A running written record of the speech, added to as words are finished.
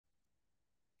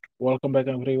Welcome back,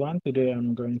 everyone. Today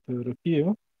I'm going to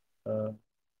review uh,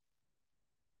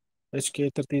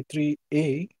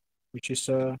 HK33A, which is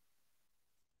a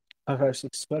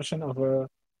 556 version of a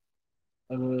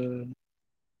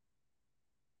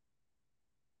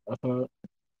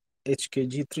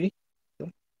HKG3.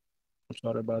 Okay, I'm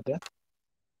sorry about that.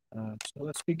 So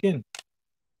let's begin.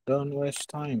 Don't waste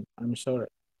time. I'm sorry.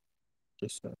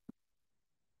 Just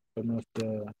remove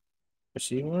the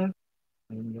receiver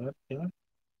and that here,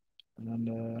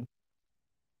 and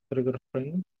trigger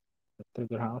frame, the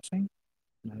trigger housing,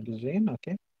 magazine.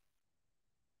 Okay.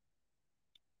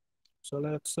 So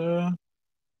let's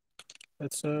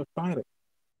fire it.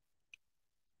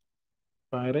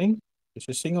 Firing. It's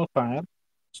a single fire.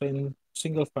 So in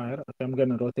single fire, okay, I'm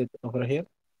gonna rotate over here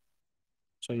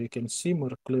so you can see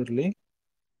more clearly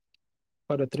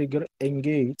how the trigger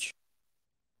engage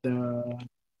the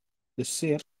the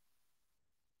sear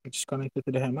which is connected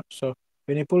to the hammer. So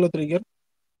when you pull the trigger,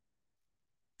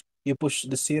 you push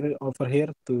the sear over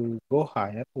here to go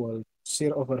higher, while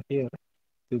sear over here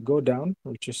to go down,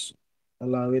 which is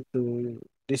allow it to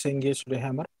disengage the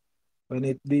hammer. When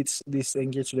it beats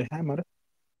disengage the hammer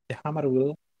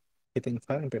will hitting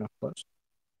firing pin, of course.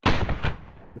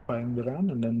 The firing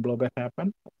around and then blowback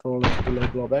happen. Roll of delay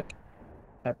blowback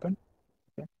happen.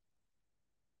 Okay.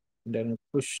 And then it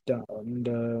push down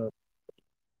the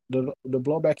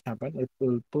blowback happen. It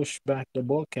will push back the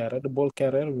ball carrier. The ball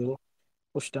carrier will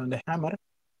push down the hammer.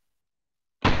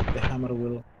 The hammer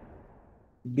will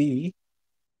be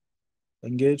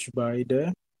engaged by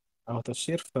the outer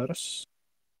shear first,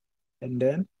 and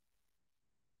then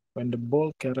when the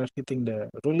ball carrier hitting the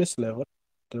release lever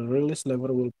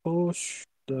will push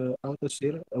the outer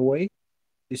shear away,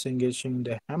 disengaging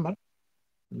the hammer.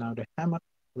 Now the hammer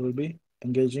will be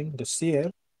engaging the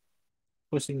shear,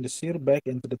 pushing the shear back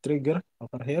into the trigger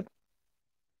over here.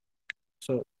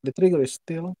 So the trigger is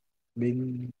still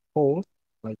being pulled,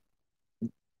 like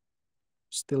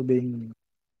still being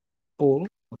pulled,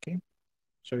 okay?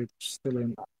 So it's still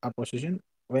in a position.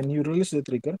 When you release the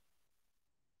trigger,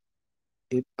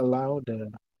 it allow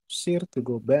the shear to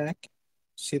go back,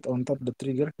 sit on top the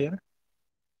trigger here,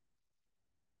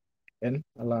 and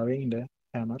allowing the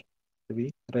hammer to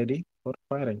be ready for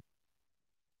firing.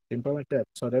 Simple like that.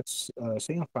 So that's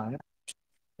single fire.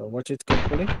 So watch it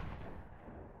carefully.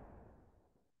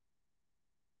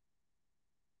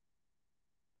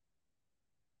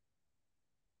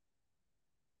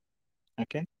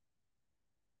 Okay.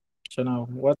 So now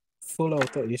what full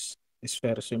auto is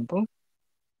very simple.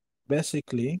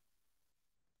 Basically,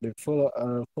 the full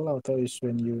auto is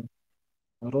when you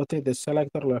rotate the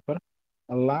selector lever,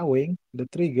 allowing the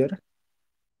trigger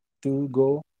to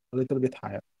go a little bit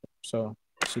higher. So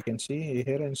as you can see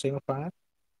here in single fire,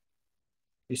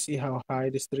 you see how high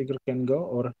this trigger can go,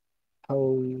 or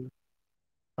how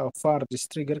how far this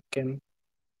trigger can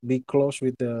be close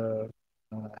with the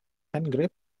uh, hand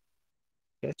grip.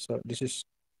 Okay, so this is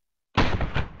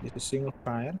single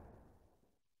fire.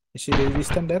 You see the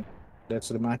distance there? That's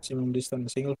the maximum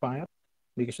distance single fire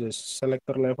because the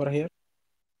selector lever here.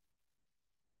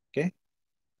 Okay,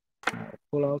 now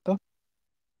full auto.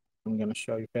 I'm gonna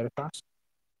show you very fast.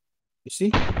 You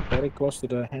see, very close to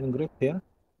the hand grip here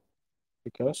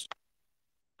because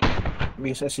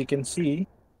as you can see,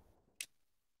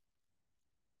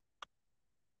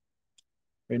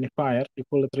 when you fire, you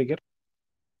pull the trigger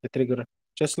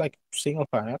just like single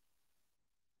fire,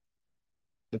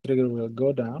 the trigger will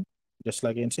go down just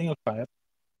like in single fire,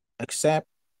 except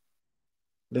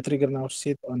the trigger now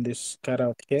sit on this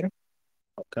cutout here,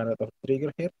 cutout of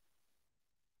trigger here,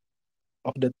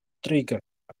 of the trigger.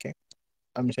 Okay,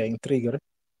 I'm saying trigger.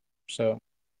 So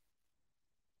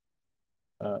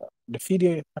the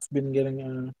video has been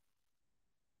getting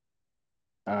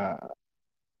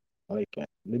like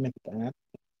limited ad.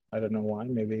 I don't know why.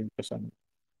 Maybe because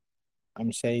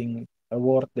I'm saying a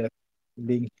word that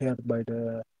being heard by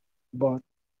the bot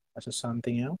as a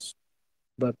something else.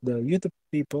 But the YouTube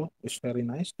people is very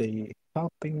nice. They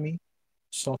helping me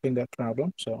solving that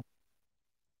problem. So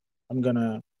I'm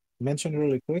gonna mention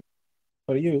really quick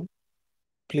for you.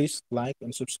 Please like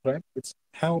and subscribe. It's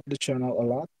helped the channel a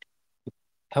lot.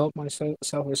 Help my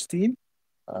self-esteem.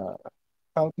 Uh,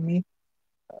 help me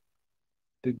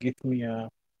to give me a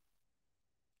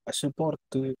support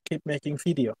to keep making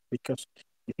video, because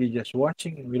if you're just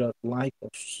watching without like or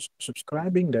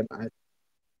subscribing, then I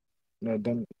no,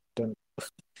 then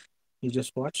you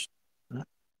just watch. uh,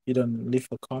 you don't leave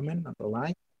a comment or a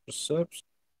like or subs.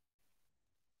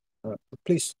 uh,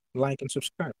 Please like and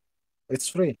subscribe. It's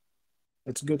free.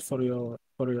 It's good for your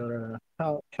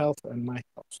health and my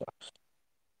health. So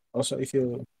also if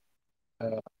you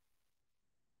uh,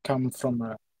 come from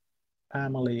a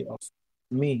family of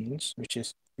means, which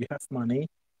is you have money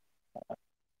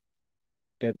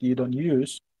that you don't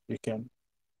use, you can,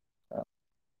 uh,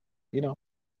 you know,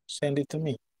 send it to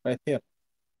me right here.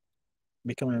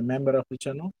 Become a member of the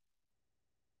channel.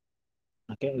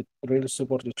 Okay, it really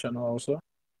support the channel also.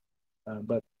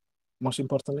 But most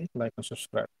importantly, like and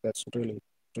subscribe. That's really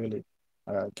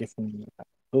give me a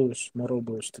boost, moral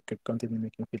boost to continue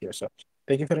making videos. So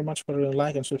thank you very much for your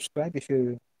like and subscribe. If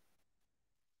you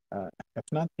have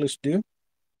not, please do.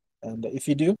 And if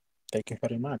you do, thank you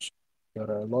very much. You're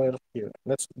a lawyer here.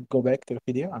 Let's go back to the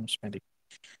video. I'm spending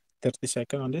 30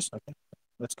 seconds on this. Okay,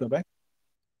 let's go back.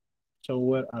 So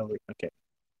where are we? Okay.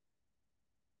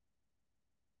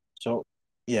 So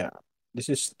yeah, this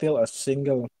is still a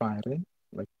single firing,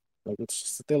 like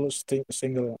it's still a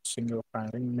single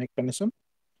firing mechanism.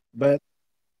 But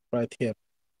right here,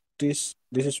 this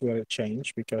is where it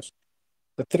changed because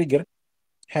the trigger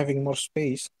having more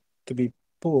space to be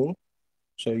pulled,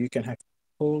 so you can have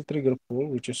pull trigger pull,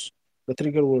 which is the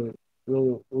trigger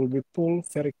will be pulled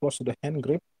very close to the hand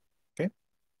grip, okay,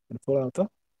 and full auto,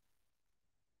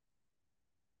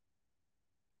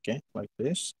 okay, like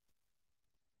this,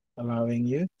 allowing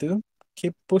you to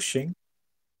keep pushing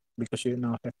because you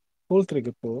now have full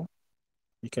trigger pull.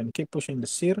 You can keep pushing the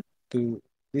sear to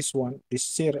this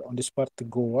sear on this part to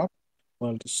go up,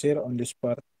 while the sear on this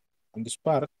part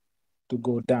to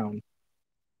go down.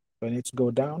 When it's go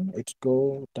down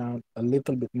a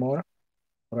little bit more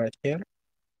right here.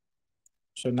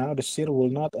 So now the sear will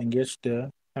not engage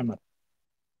the hammer,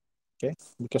 okay?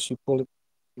 Because you pull it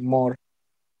more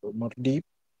deep,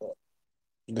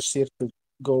 the sear to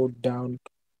go down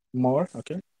more,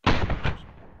 okay?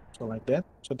 So like that.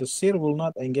 So the sear will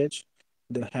not engage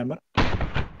the hammer,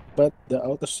 but the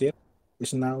outer sear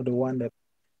is now the one that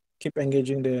keep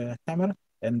engaging the hammer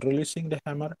and releasing the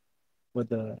hammer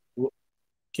with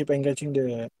keep engaging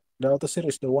the outer sear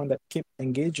is the one that keep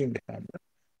engaging the hammer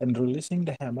and releasing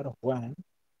the hammer when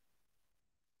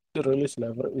the release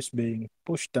lever is being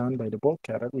pushed down by the bolt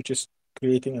carrier, which is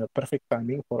creating a perfect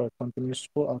timing for a continuous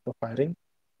full auto firing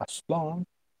as long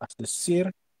as the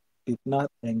sear did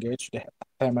not engage the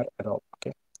hammer at all.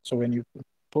 Okay, so when you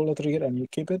pull the trigger and you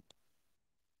keep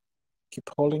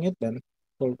holding it, then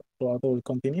full auto will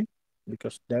continue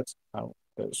because that's how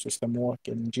the system works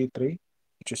in G3,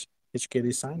 which is HK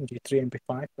design, G3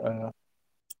 MP5,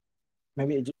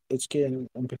 maybe HK and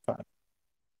MP5.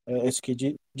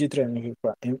 SKG G3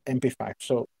 and MP5.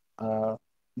 So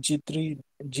G3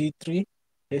 G3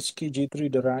 HK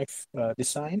G3 derived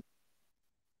design.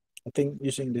 I think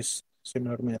using this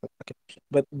similar method. Okay,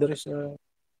 but there is a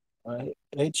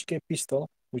HK pistol,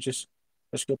 which is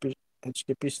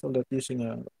HK pistol that using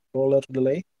a roller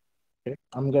delay. Okay,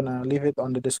 I'm gonna leave it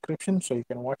on the description so you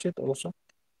can watch it also.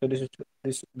 So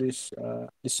this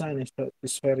design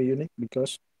is very unique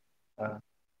because uh,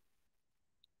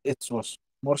 it was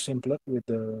more simpler with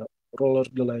the roller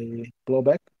delay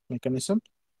blowback mechanism,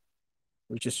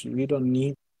 which is we don't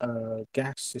need a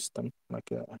gas system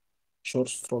like a short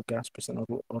stroke gas piston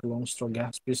or long stroke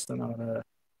gas piston or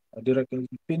a direct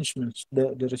impingement.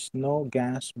 There is no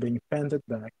gas being vented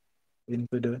back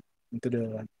into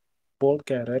the bolt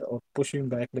carrier or pushing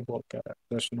back the bolt carrier.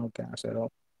 There's no gas at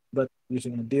all. But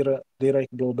using a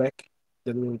direct blowback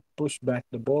that will push back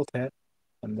the bolt head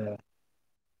and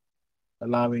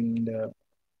allowing the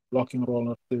locking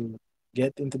roller to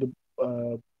get into the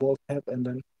bolt head and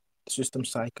then system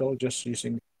cycle just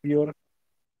using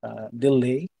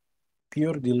delay,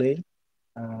 pure delay,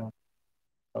 uh,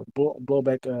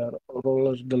 blowback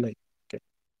roller delay. Okay,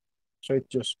 so it's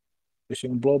just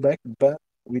using blowback but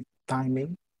with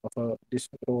timing of this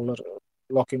roller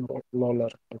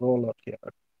here.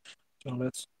 So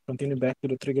let's continue back to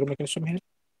the trigger mechanism here.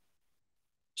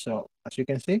 So as you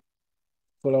can see,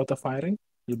 full auto firing,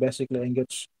 you basically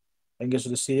engage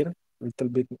the sear a little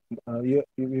bit.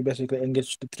 You basically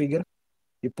engage the trigger.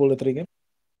 You pull the trigger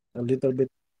a little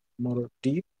bit more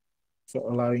deep, so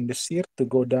allowing the sear to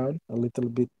go down a little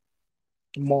bit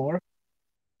more,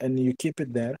 and you keep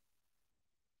it there,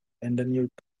 and then you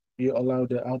allow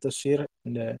the outer sear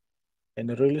and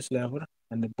the release lever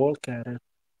and the bolt carrier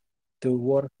to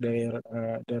work their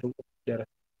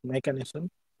mechanism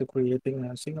to creating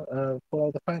a single full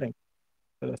auto firing.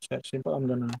 So that's very simple.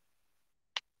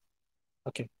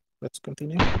 Okay. Let's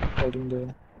continue holding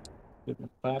the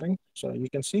firing. So you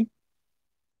can see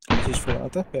this is full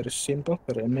auto, very simple,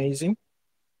 very amazing.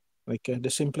 Like the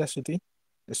simplicity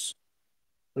is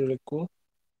really cool.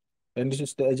 And this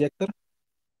is the ejector.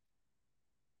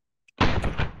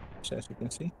 Okay, so as you can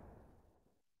see.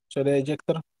 So the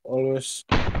ejector always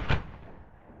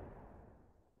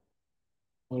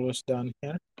always down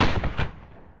here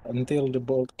until the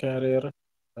bolt carrier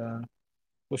uh,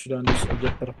 push down this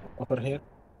ejector over here,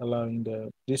 allowing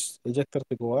this ejector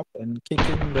to go up and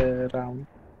kicking the round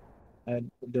and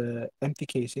the empty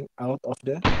casing out of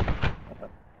the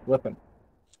weapon,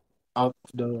 out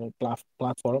of the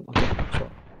platform. Okay,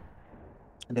 so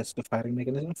that's the firing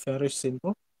mechanism. Very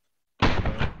simple.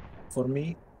 For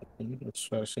me, I think it's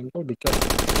very simple because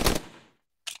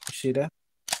you see that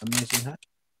amazing hatch.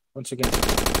 Once again,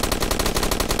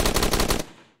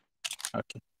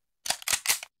 okay.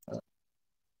 Uh,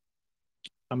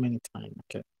 how many time?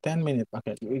 Okay, 10 minutes.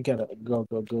 Okay, we gotta go,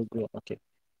 go, go, go. Okay.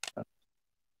 Uh,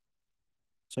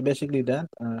 so basically that.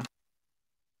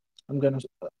 I'm gonna.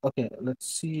 Okay, let's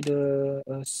see the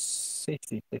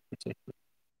safety.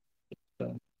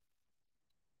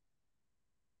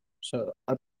 So,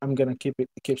 I'm gonna keep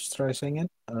stressing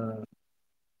it.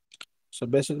 So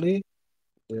basically,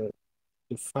 the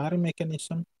the firing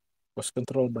mechanism was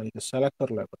controlled by the selector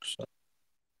lever. So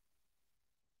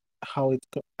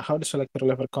how the selector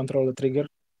lever control the trigger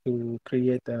to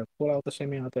create a full auto,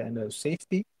 semi auto, and a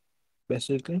safety.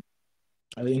 Basically,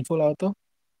 in full auto,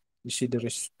 you see there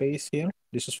is space here.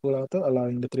 This is full auto,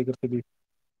 allowing the trigger to be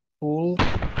pulled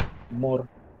more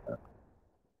uh,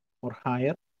 more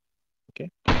higher. Okay,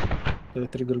 so the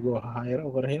trigger go higher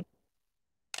over here.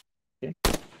 Okay,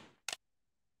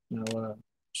 now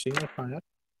single fire,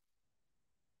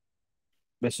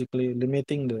 basically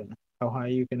limiting the how high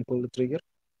you can pull the trigger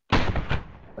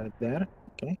right there.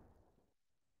 Okay,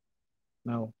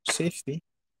 now safety,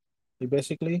 you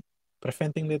basically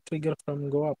preventing the trigger from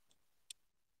go up.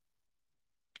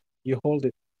 You hold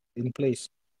it in place.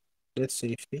 That's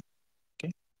safety.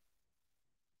 Okay.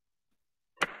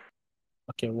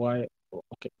 Okay. Why?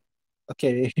 Okay.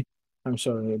 Okay. I'm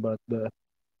sorry about the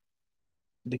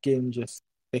game. Just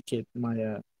take it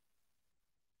my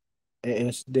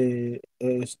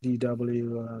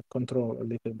ASDW control a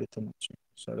little bit too much.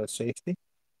 So that's safety.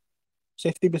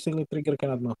 Safety basically trigger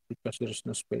cannot move because there is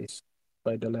no space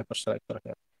by the lever selector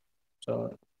here.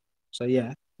 So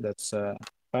yeah, that's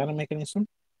fire mechanism.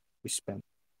 We spent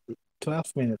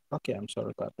 12 minutes. Okay, I'm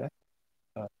sorry about that.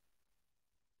 Uh,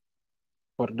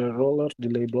 for the roller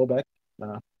delay blowback,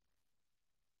 uh,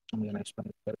 I'm gonna explain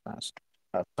it very fast.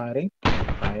 Firing,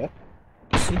 fire.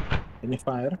 See, when you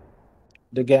fire,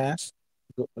 the gas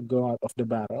go out of the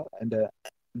barrel, and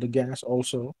the gas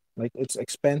also like its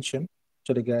expansion.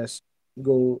 So the gas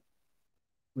go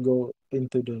go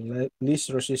into the least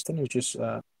resistance, which is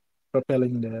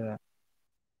propelling the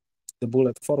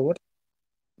bullet forward.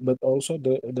 But also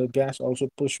the gas also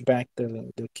push back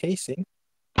the casing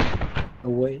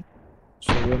away.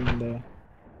 So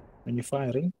when you're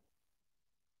firing,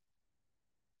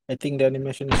 I think the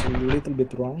animation is a little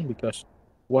bit wrong because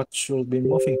what should be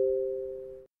moving.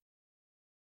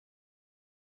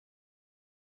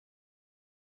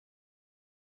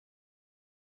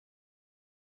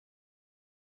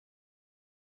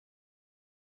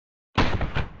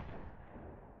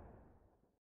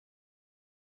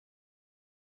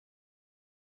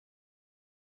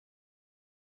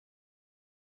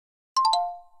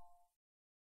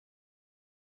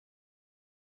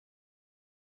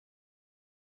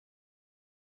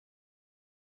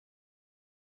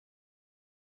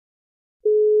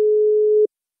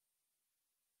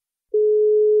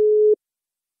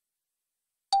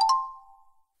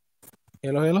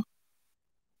 Hello, hello.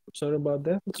 Sorry about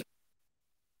that.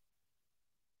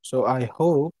 So I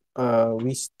hope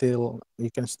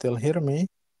you can still hear me.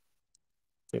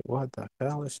 Okay, what the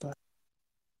hell is that?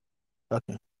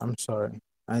 Okay, I'm sorry.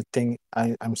 I think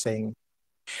I'm saying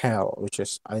hell, which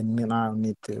is now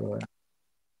need to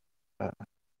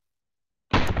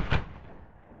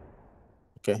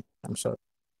okay, I'm sorry.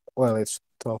 Well, it's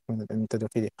 12 minutes into the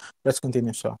video. Let's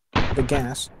continue. So the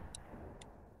gas,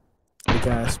 the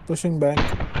gas pushing back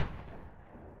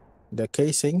the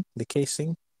casing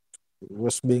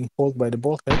was being pulled by the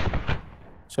bolt head.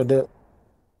 So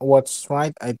what's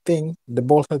right, I think the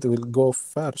bolt head will go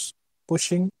first,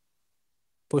 pushing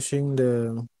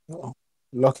the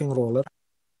locking roller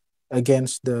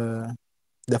against the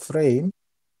frame,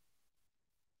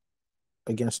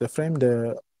 against the frame,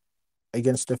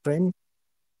 against the frame,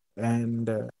 and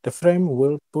the frame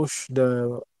will push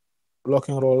the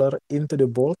locking roller into the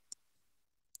bolt,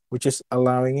 which is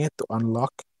allowing it to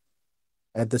unlock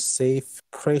at the safe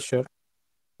pressure.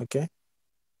 Okay,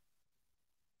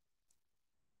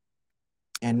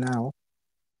 and now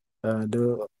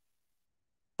the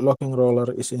locking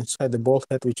roller is inside the bolt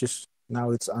head, which is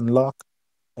now it's unlocked,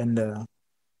 and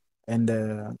and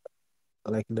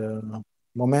like the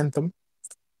momentum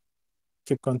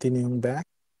keep continuing back.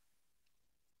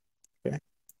 Okay,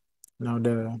 Now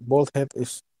the bolt head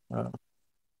is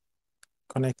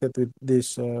connected with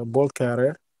this bolt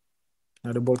carrier.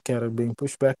 Now the bolt carrier being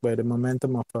pushed back by the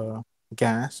momentum of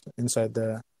gas inside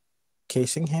the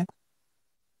casing head,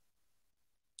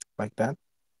 like that.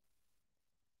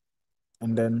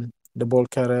 And then the bolt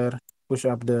carrier push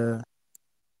up the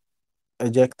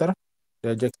ejector. The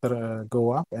ejector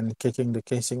go up and kicking the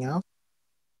casing out,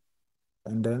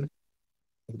 and then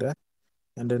like that.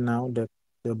 And then now the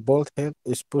bolt head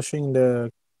is pushing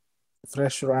the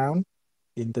fresh round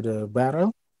into the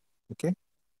barrel. Okay.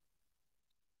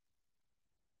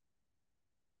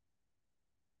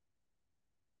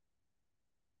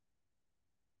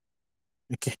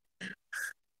 Okay.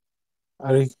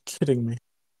 Are you kidding me?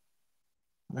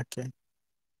 Okay.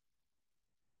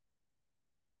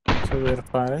 So we're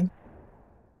firing.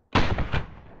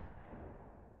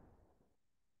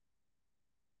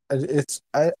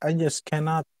 I just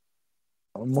cannot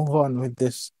move on with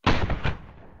this.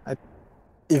 I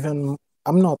even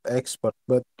I'm not expert,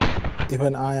 but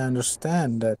even I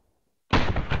understand that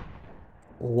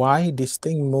why this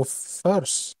thing move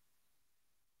first.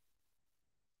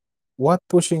 What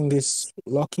pushing this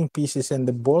locking pieces and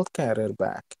the bolt carrier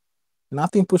back?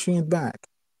 Nothing pushing it back.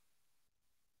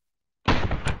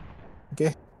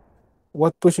 Okay.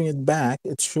 What pushing it back?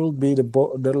 It should be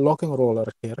the locking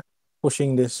roller here,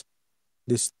 pushing this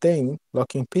thing,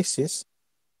 locking pieces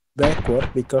backward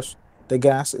because the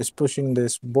gas is pushing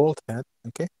this bolt head.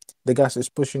 Okay. The gas is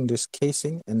pushing this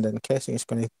casing, and then casing is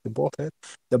connected to the bolt head.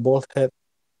 The bolt head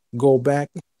go back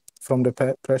from the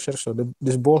pressure, so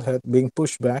this bolt head being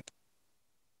pushed back,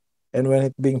 and when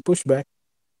it being pushed back,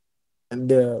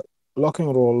 the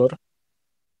locking roller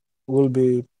will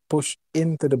be pushed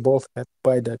into the bolt head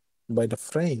by the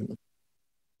frame.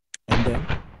 And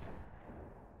then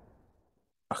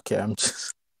okay, I'm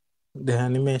just the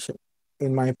animation,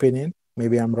 in my opinion,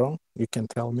 maybe I'm wrong, you can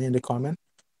tell me in the comment,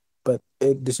 but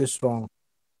this is wrong.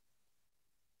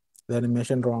 The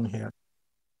animation wrong here,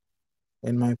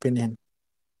 in my opinion.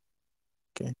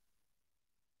 Okay,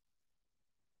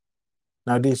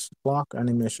 now this lock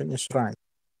animation is right.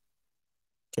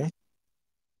 Okay,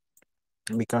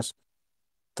 because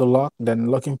to lock, then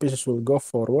locking pieces will go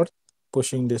forward,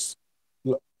 pushing this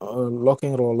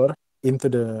locking roller into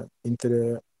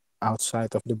the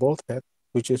outside of the bolt head,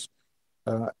 which is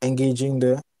engaging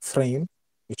the frame,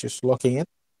 which is locking it.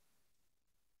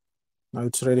 Now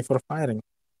it's ready for firing.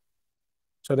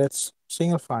 So that's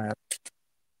single fire.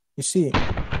 You see,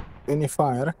 when you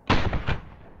fire,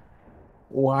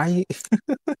 why?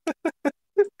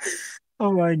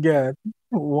 Oh my God,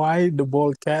 why the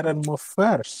bolt cannon move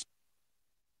first?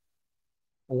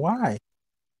 Why?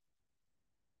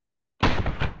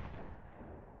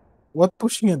 What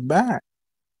pushing it back?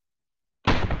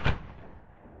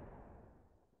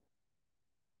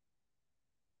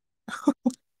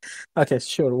 Okay,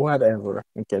 sure, whatever.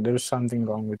 Okay, there's something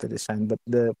wrong with the design, but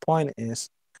the point is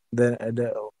the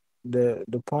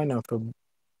point of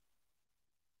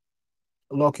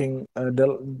locking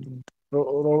the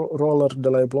roller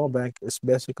delay blowback is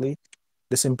basically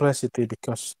the simplicity,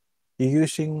 because you're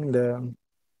using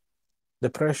the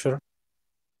pressure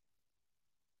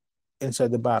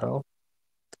inside the barrel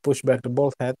to push back the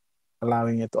bolt head,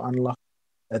 allowing it to unlock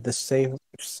at the safe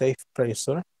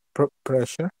pressure.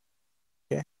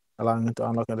 Okay, allowing it to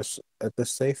unlock at the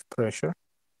safe pressure,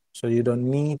 so you don't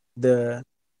need the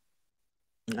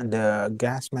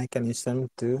gas mechanism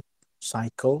to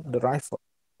cycle the rifle.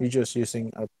 You're just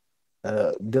using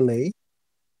a delay,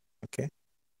 okay,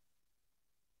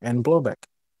 and blowback.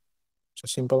 So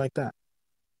simple like that.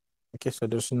 Okay, so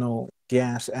there's no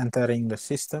gas entering the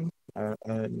system.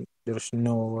 There's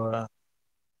no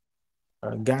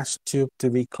gas tube to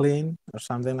be cleaned or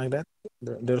something like that.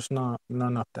 There's none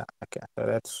of that. Okay, so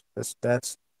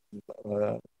that's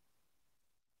uh,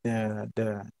 the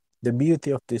the the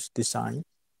beauty of this design,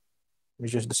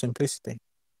 which is the simplicity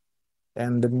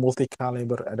and the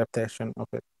multi-caliber adaptation of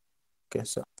it. Okay,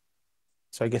 so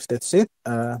I guess that's it.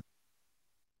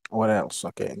 What else?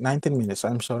 Okay, 19 minutes.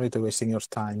 I'm sorry to wasting your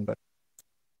time, but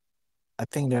I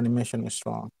think the animation is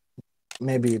wrong.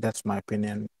 Maybe that's my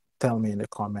opinion. Tell me in the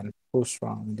comment who's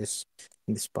wrong in this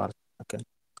part. Okay,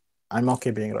 I'm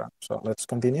okay being wrong. So let's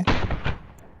continue.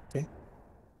 Okay.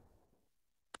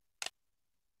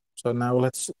 So now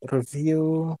let's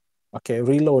review. Okay,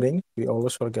 reloading. We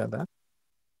always forget that.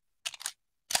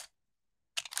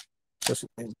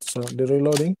 So the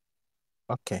reloading.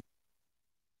 Okay.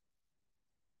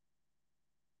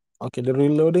 Okay, the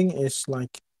reloading is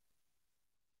like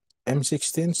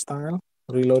M16 style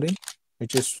reloading,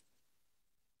 which is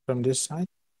from this side.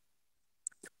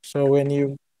 So when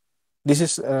you, this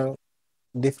is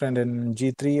different than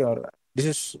G3, or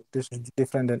this is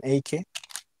different than AK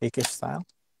style,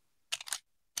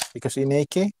 because in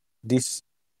AK this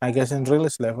magazine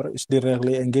release lever is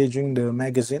directly engaging the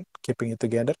magazine, keeping it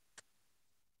together.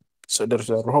 So there's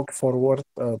a rock forward,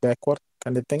 backward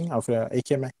kind of thing of the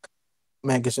AK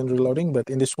magazine reloading, but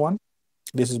in this one,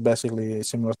 this is basically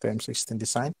similar to M16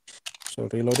 design. So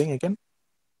reloading again,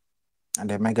 and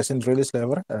the magazine release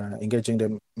lever, engaging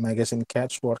the magazine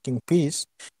catch working piece,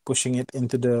 pushing it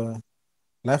into the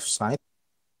left side,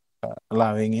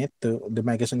 allowing it to the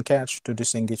magazine catch to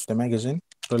disengage the magazine,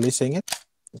 releasing it.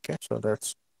 Okay, so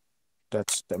that's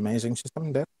the amazing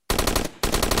system there.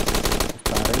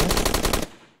 Firing it.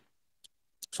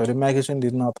 So the magazine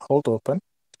did not hold open.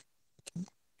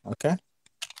 Okay.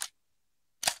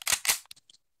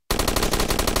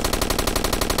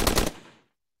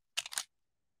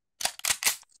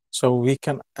 So we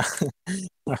can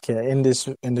okay, in this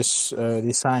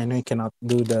design we cannot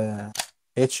do the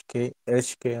HK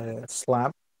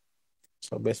slab.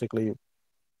 So basically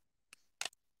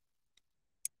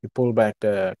you pull back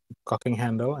the cocking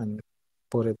handle and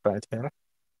put it right here.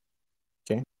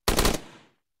 Okay.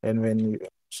 And when you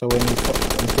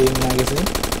empty in magazine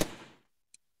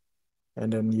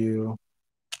and then you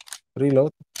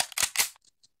reload.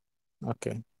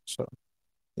 Okay, so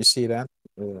you see that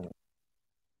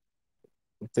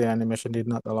the animation did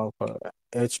not allow for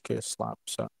HK slab.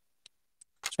 So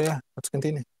yeah, let's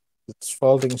continue. It's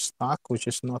folding stock, which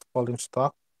is not folding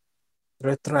stock.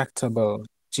 Retractable.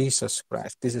 Jesus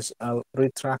Christ, this is a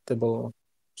retractable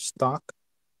stock.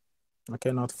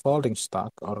 Okay, not folding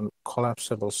stock or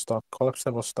collapsible stock.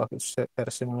 Collapsible stock is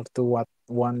very similar to what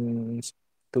one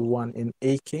in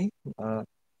AK,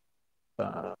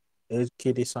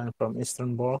 AK design from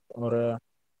Eastern Bloc, or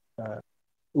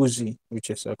Uzi, which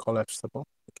is a collapsible.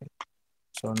 Okay,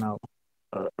 so now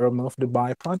remove the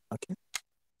bipod. Okay,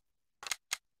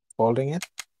 folding it.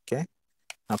 Okay,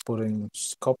 now putting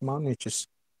scope mount, which is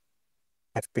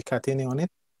FP Catini on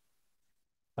it.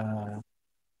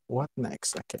 What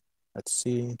next? Okay, let's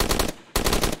see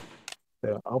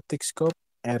the optic scope,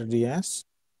 RDS,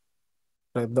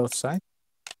 red dot sight.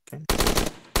 Okay,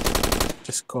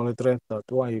 just call it red dot.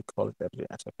 Why you call it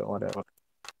RDS? Okay, whatever.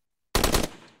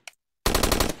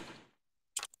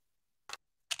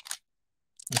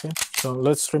 Okay, so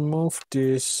let's remove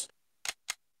this.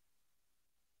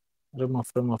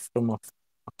 Remove.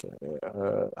 Okay,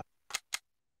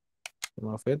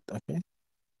 remove it. Okay,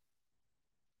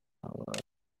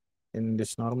 in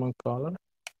this normal color,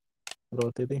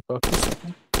 rotating focus.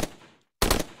 Okay.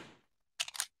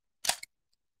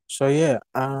 So yeah,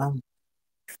 I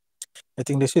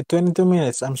think this is 22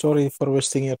 minutes. I'm sorry for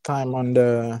wasting your time on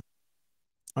the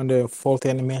faulty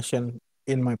animation.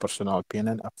 In my personal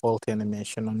opinion, a faulty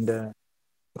animation on the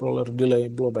roller delay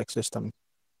blowback system.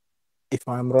 If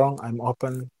I'm wrong, I'm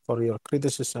open for your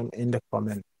criticism in the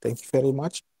comment. Thank you very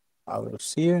much. I will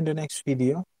see you in the next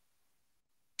video,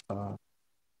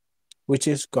 which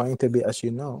is going to be, as you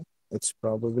know, it's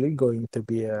probably going to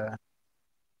be a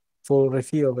full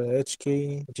review of a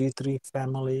HK G3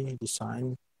 family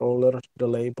design roller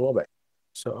delay blowback.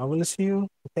 So I will see you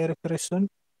very, very soon.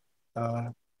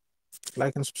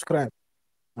 Like and subscribe.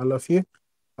 I love you.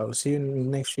 I will see you in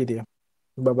the next video.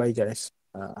 Bye bye, guys.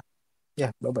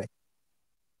 Yeah, bye bye.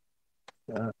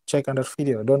 Check other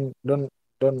video. Don't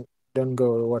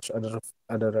go watch other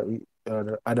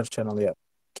channel yet.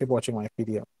 Keep watching my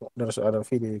video. There's other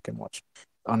video you can watch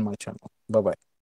on my channel. Bye bye.